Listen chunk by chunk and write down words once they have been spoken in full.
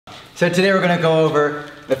So today we're going to go over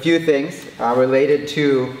a few things related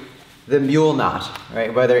to the mule knot,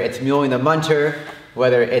 right? Whether it's muling the munter,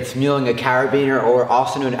 whether it's muling a carabiner, or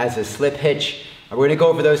also known as a slip hitch. We're going to go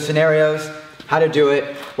over those scenarios, how to do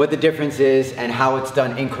it, what the difference is, and how it's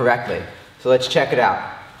done incorrectly. So let's check it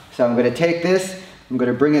out. So I'm going to take this, I'm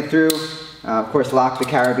going to bring it through, of course lock the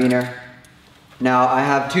carabiner. Now I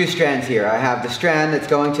have two strands here. I have the strand that's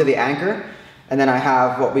going to the anchor, and then I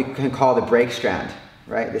have what we can call the brake strand,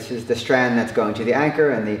 right? This is the strand that's going to the anchor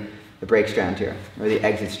and the brake strand here, or the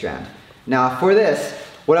exit strand. Now for this,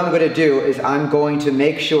 what I'm going to do is I'm going to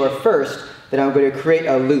make sure first that I'm going to create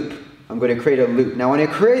a loop. I'm going to create a loop. Now when I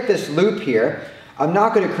create this loop here, I'm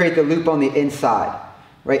not going to create the loop on the inside,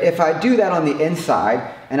 right? If I do that on the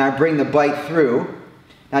inside and I bring the bite through,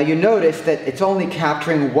 now you notice that it's only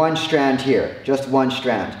capturing one strand here, just one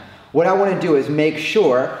strand. What I want to do is make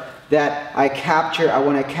sure that I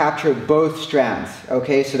want to capture both strands,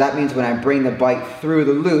 okay? So that means when I bring the bite through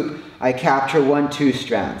the loop, I capture 2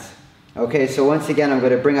 strands. Okay, so once again, I'm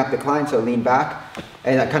going to bring up the client, so lean back.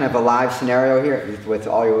 And that kind of a live scenario here, with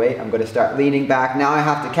all your weight, I'm going to start leaning back. Now I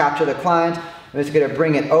have to capture the client. I'm just going to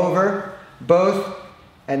bring it over, both,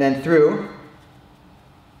 and then through.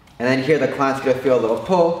 And then here the client's going to feel a little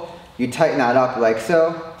pull. You tighten that up like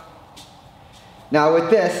so. Now with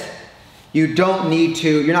this, you don't need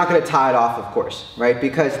to, you're not going to tie it off, of course, right?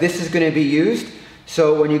 Because this is going to be used.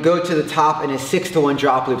 So when you go to the top in a 6-to-1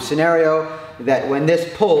 drop loop scenario, that when this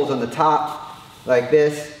pulls on the top, like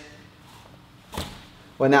this,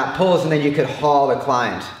 when that pulls, and then you could haul the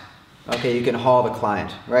client. Okay, you can haul the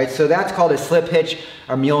client, right? So that's called a slip hitch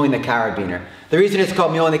or muling the carabiner. The reason it's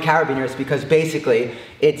called muling the carabiner is because basically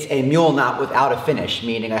it's a mule knot without a finish,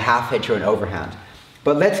 meaning a half hitch or an overhand.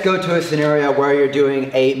 But let's go to a scenario where you're doing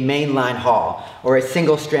a mainline haul or a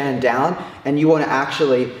single strand down, and you want to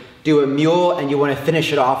actually do a mule and you want to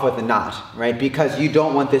finish it off with a knot, right? Because you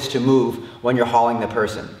don't want this to move when you're hauling the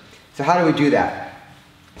person. So how do we do that?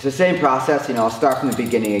 It's the same process. I'll start from the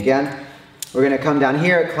beginning again. We're going to come down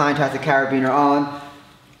here, client has the carabiner on,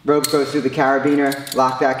 rope goes through the carabiner,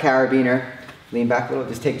 lock that carabiner, lean back a little,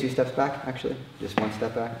 just take 2 steps back actually, just 1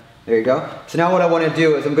 step back. There you go. So now what I want to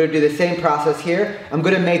do is I'm going to do the same process here. I'm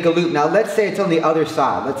going to make a loop. Now let's say it's on the other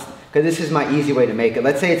side, because this is my easy way to make it.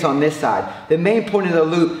 Let's say it's on this side. The main point of the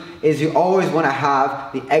loop is you always want to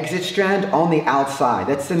have the exit strand on the outside.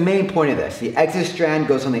 That's the main point of this. The exit strand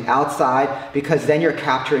goes on the outside because then you're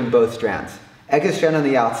capturing both strands. Exit strand on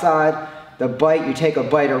the outside. The bite, you take a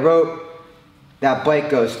bite of rope, that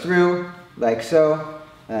bite goes through, like so,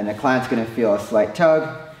 and the client's going to feel a slight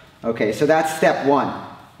tug. Okay, so that's step 1,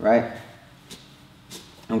 right?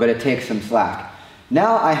 I'm going to take some slack.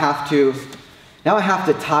 Now I have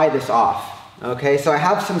to tie this off. Okay, so I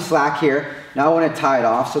have some slack here. Now I want to tie it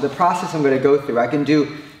off. So the process I'm going to go through, I can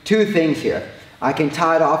do 2 things here. I can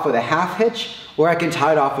tie it off with a half hitch, or I can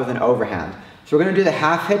tie it off with an overhand. So we're going to do the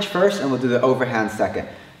half hitch first, and we'll do the overhand second.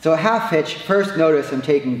 So a half hitch, first notice I'm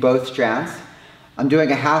taking both strands. I'm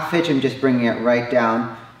doing a half hitch, I'm just bringing it right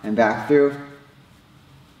down and back through.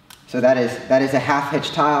 So that is a half hitch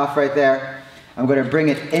tie off right there. I'm going to bring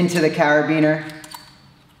it into the carabiner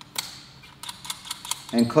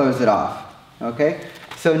and close it off. Okay?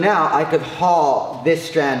 So now I could haul this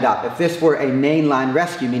strand up. If this were a mainline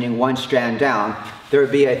rescue, meaning 1 strand down, there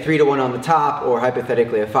would be a 3-to-1 on the top, or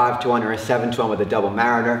hypothetically a 5-to-1 or a 7-to-1 with a double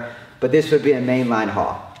mariner. But this would be a mainline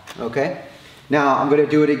haul. Okay? Now I'm going to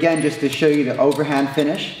do it again just to show you the overhand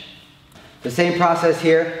finish. The same process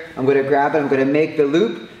here. I'm going to grab it. I'm going to make the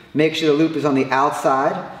loop. Make sure the loop is on the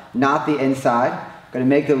outside, not the inside. I'm going to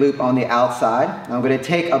make the loop on the outside. I'm going to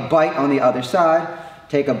take a bite on the other side.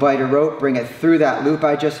 Take a bite of rope, bring it through that loop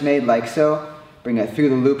I just made like so. Bring it through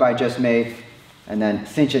the loop I just made, and then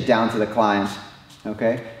cinch it down to the client.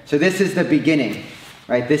 Okay? So this is the beginning,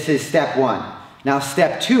 right? This is step 1. Now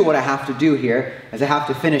step 2, what I have to do here is I have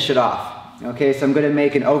to finish it off. Okay, so I'm going to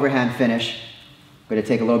make an overhand finish. I'm going to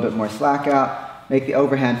take a little bit more slack out, make the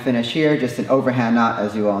overhand finish here, just an overhand knot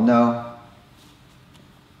as you all know.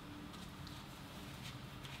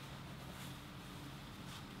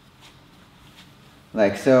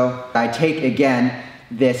 Like so. I take again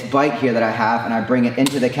this bite here that I have and I bring it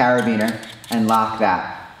into the carabiner and lock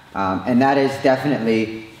that. And that is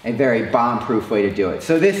definitely a very bomb-proof way to do it.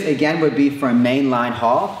 So this again would be for a mainline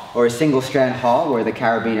haul or a single strand haul where the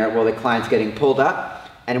client's getting pulled up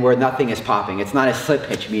and where nothing is popping. It's not a slip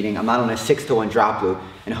hitch, meaning I'm not on a 6-to-1 drop loop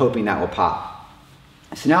and hoping that will pop.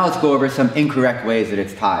 So now let's go over some incorrect ways that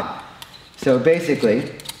it's tied. So basically,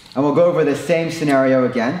 and we'll go over the same scenario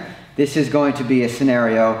again. This is going to be a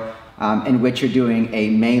scenario in which you're doing a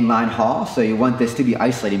mainline haul. So you want this to be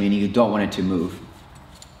isolated, meaning you don't want it to move.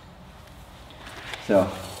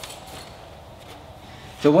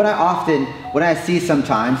 So what I see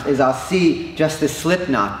sometimes is I'll see just the slip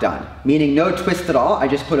knot done, meaning no twist at all, I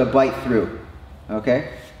just put a bite through,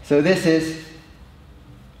 okay? So this is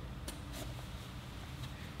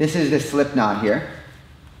the slip knot here,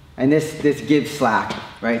 and this gives slack,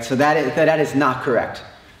 right? So that is not correct,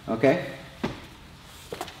 okay?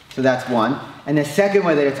 So that's one. And the second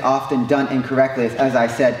way that it's often done incorrectly is, as I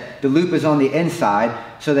said, the loop is on the inside,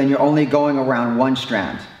 so then you're only going around one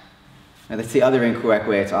strand. Now that's the other incorrect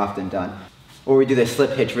way it's often done. Or we do the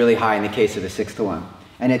slip hitch really high in the case of the 6-to-1.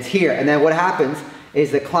 And it's here, and then what happens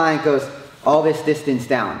is the client goes all this distance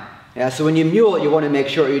down. Yeah, so when you mule it, you want to make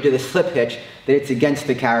sure you do the slip hitch that it's against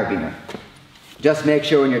the carabiner. Just make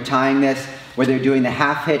sure when you're tying this, whether you're doing the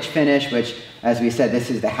half hitch finish, which as we said, this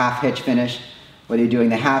is the half hitch finish, whether you're doing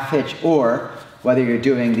the half hitch or whether you're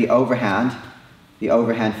doing the overhand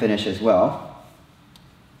finish as well.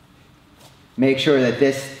 Make sure that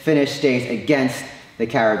this finish stays against the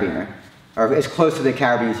carabiner, or as close to the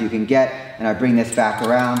carabiner as you can get, and I bring this back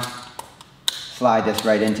around, slide this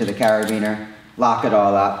right into the carabiner, lock it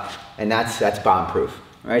all up, and that's bomb-proof.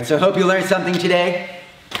 All right, so I hope you learned something today.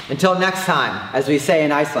 Until next time, as we say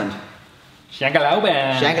in Iceland.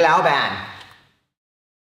 Shangalauban. Shangalauban.